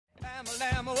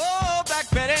Bam-a-lam, oh, Black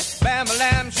Betty,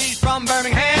 Bam-a-lam, she's from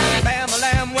Birmingham.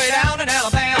 Bam-a-lam, way down in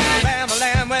Alabama.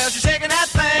 Bam-a-lam, well, she's shaking that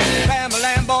thing.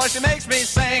 Bam-a-lam, boy, she makes me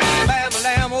sing.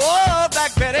 Bam-a-lam, oh,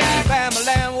 Black Betty,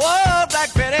 Bam-a-lam, oh,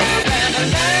 Black Betty, Bam-a-lam.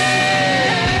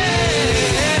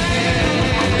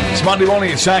 It's Monday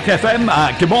morning at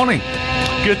Zackfm. Good morning.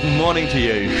 Good morning to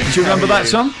you. Do you remember that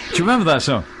song? Do you remember that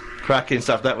song? Cracking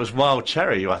stuff. That was Wild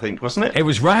Cherry, I think, wasn't it? It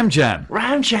was Ram Jam.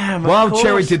 Ram Jam. Wild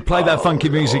Cherry did play that funky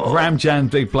music. Ram Jam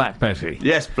did Black Betty.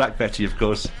 Yes, Black Betty, of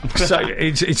course. So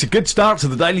it's a good start to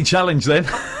the daily challenge then.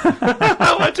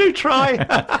 Oh, I do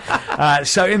try.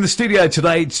 So in the studio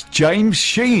today, it's James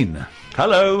Sheen.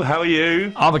 Hello, how are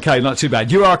you? I'm okay, not too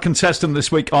bad. You are a contestant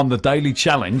this week on the Daily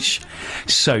Challenge.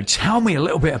 So tell me a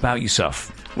little bit about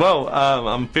yourself. Well,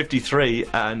 I'm 53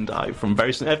 and I'm from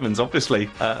Bury St Edmunds, obviously.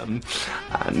 And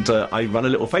I run a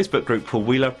little Facebook group called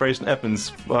We Love Bury St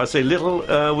Edmunds. Well, I say little,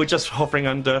 we're just hovering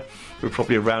under, we're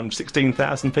probably around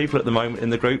 16,000 people at the moment in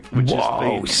the group. Which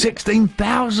Whoa,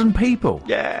 16,000 people?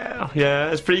 Yeah,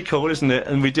 it's pretty cool, isn't it?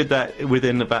 And we did that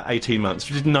within about 18 months.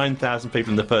 We did 9,000 people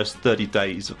in the first 30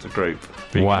 days of the group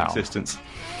being in existence.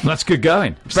 That's good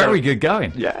going. Very good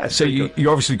going. Yeah. So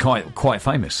you're obviously quite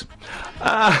famous.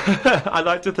 I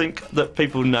like to think that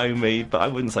people know me, but I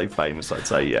wouldn't say famous. I'd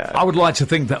say, yeah. I would like to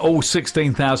think that all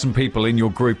 16,000 people in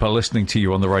your group are listening to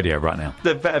you on the radio right now.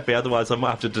 There better be, otherwise I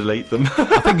might have to delete them.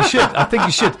 I think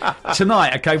you should.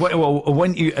 Tonight, okay, well,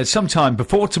 when you, at some time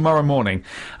before tomorrow morning,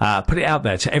 put it out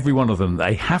there to every one of them.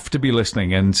 They have to be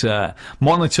listening and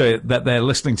monitor that they're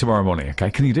listening tomorrow morning,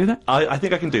 okay? Can you do that? I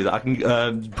think I can do that. I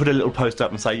can put a little post up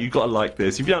and say, you've got to like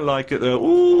this. If you don't like it,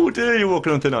 oh dear, you're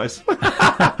walking on thin ice.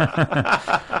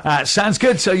 Sounds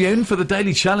good. So you're in for the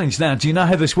daily challenge now. Do you know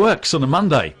how this works on a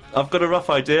Monday? I've got a rough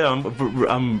idea.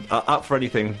 I'm up for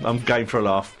anything. I'm game for a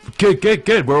laugh.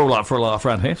 Good. We're all up for a laugh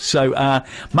around here. So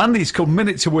Monday's called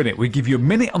Minute to Win It. We give you a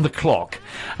minute on the clock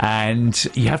and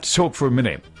you have to talk for a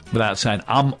minute without saying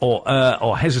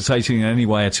or hesitating in any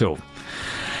way at all.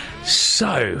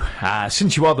 So,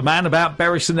 since you are the man about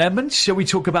Bury St Edmunds, shall we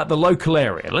talk about the local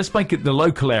area? Let's make it the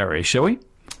local area, shall we?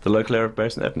 The local area of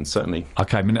Bury St Edmunds, certainly.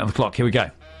 OK, minute on the clock. Here we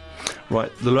go.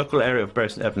 Right, the local area of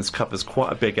Bury St Edmunds covers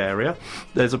quite a big area.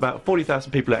 There's about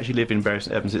 40,000 people actually live in Bury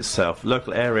St Edmunds itself. The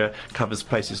local area covers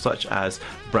places such as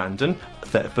Brandon,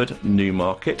 Thetford,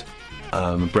 Newmarket,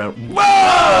 Whoa!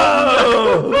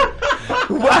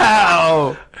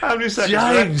 Wow! How many seconds?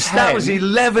 James, that was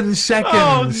 11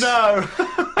 seconds. Oh,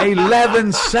 no!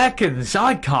 11 seconds.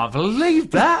 I can't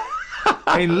believe that.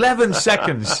 11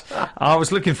 seconds. I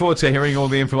was looking forward to hearing all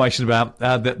the information about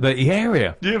the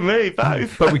area. You and me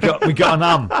both. But we got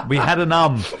an We had an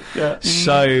Yeah.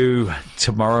 So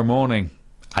tomorrow morning,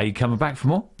 are you coming back for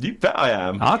more? You bet I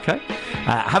am. Okay.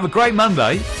 Have a great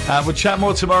Monday. We'll chat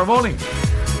more tomorrow morning.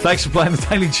 Thanks for playing the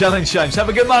Daily Challenge, James. Have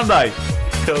a good Monday.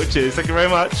 Cool, cheers. Thank you very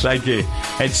much. Thank you.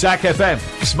 It's Zackfm.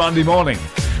 It's Monday morning.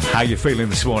 How you feeling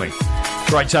this morning?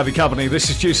 Great to have your company. This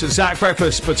is Juice and Zack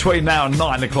Breakfast between now and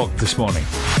 9 o'clock this morning.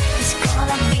 It's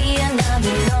gonna be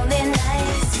another lonely night.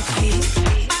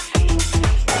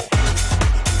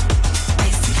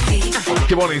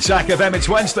 Good morning, Zackfm. It's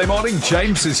Wednesday morning.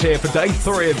 James is here for day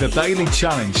 3 of the Daily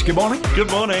Challenge. Good morning. Good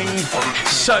morning.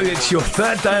 So it's your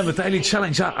 3rd day on the Daily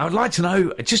Challenge. I would like to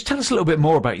know, just tell us a little bit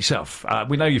more about yourself.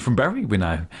 We know you're from Bury. We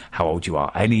know how old you are.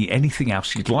 Anything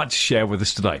else you'd like to share with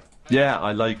us today? Yeah,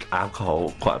 I like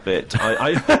alcohol quite a bit.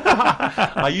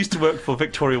 I used to work for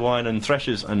Victoria Wine and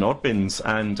Threshers and Oddbins,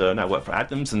 and now I work for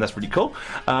Adams, and that's really cool.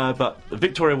 But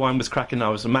Victoria Wine was cracking. I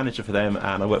was a manager for them,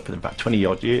 and I worked for them about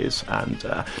 20-odd years, and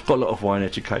got a lot of wine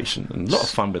education and a lot of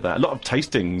fun with that. A lot of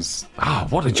tastings. Oh,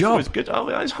 what a job. It's good. Oh,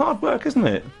 it's hard work, isn't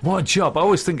it? What a job. I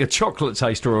always think a chocolate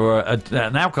taster or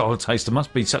an alcohol taster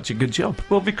must be such a good job.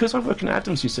 Well, because I work in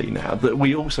Adams, you see now, that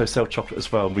we also sell chocolate as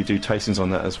well. We do tastings on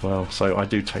that as well. So I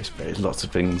do taste lots of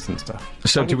things and stuff.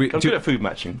 So I'm good at food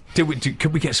matching.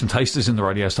 Could we get some tasters in the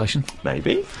radio station?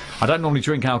 Maybe. I don't normally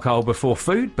drink alcohol before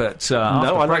food, but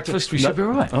after breakfast we should be all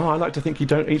right. Oh, I like to think you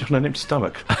don't eat on an empty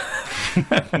stomach.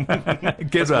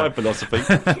 That's my philosophy.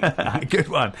 Good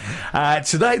one.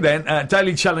 Today then,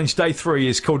 Daily Challenge Day 3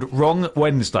 is called Wrong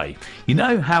Wednesday. You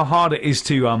know how hard it is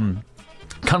to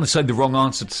kind of say the wrong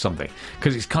answer to something,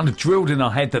 because it's kind of drilled in our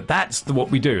head that that's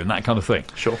what we do and that kind of thing.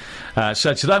 Sure.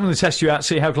 So today I'm going to test you out,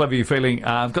 see how clever you're feeling.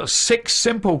 I've got 6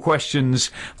 simple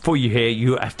questions for you here.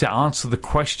 You have to answer the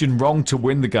question wrong to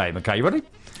win the game. Okay, you ready?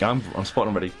 Yeah, I'm spot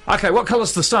on ready. Okay, what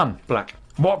colour's the sun? Black.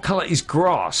 What colour is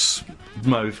grass?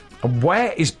 Mauve. And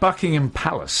where is Buckingham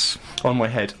Palace? On my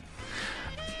head.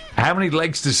 How many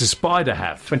legs does a spider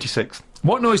have? 26.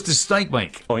 What noise does a snake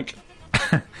make? Oink.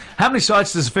 How many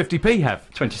sides does a 50p have?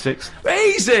 26.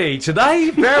 Easy today.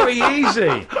 Very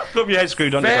easy. Got my head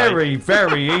screwed on. Very,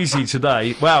 very easy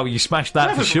today. Wow, you smashed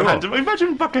that for sure.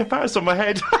 Imagine bucket Paris on my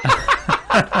head.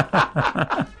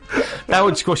 That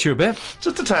would squash you a bit.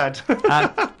 Just a tad.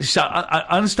 So I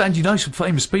understand you know some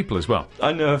famous people as well.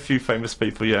 I know a few famous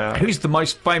people, yeah. Who's the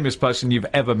most famous person you've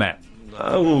ever met?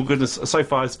 Oh, goodness. So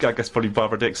far, I guess probably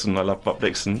Barbara Dixon. I love Bob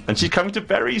Dixon. And she's coming to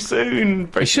Bury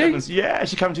soon. Is she? Yeah,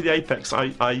 she's coming to the Apex.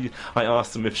 I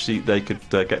asked them if they could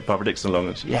get Barbara Dixon along.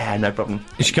 And yeah, no problem.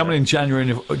 Is she coming in January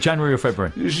or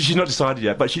February? She's not decided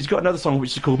yet, but she's got another song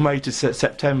which is called May to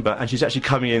September, and she's actually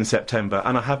coming in September.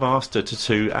 And I have asked her to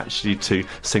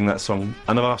sing that song,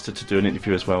 and I've asked her to do an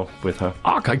interview as well with her.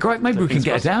 Okay, great. Maybe we can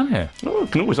get her down here. Oh, I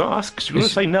can always ask. She's going to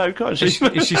say no, can't she?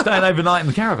 Is she staying overnight in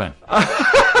the caravan?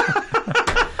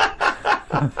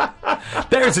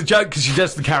 There is a joke because she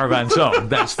does the caravan song.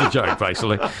 That's the joke,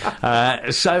 basically.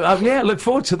 Yeah, look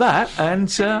forward to that.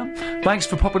 And thanks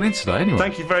for popping in today, anyway.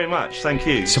 Thank you very much. Thank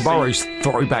you. Tomorrow's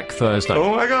Throwback Thursday.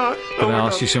 Oh, my God. I'm going to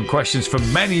ask you some questions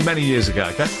from many, many years ago,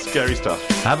 okay? Scary stuff.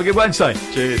 Have a good Wednesday.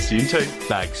 Cheers. You too.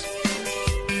 Thanks.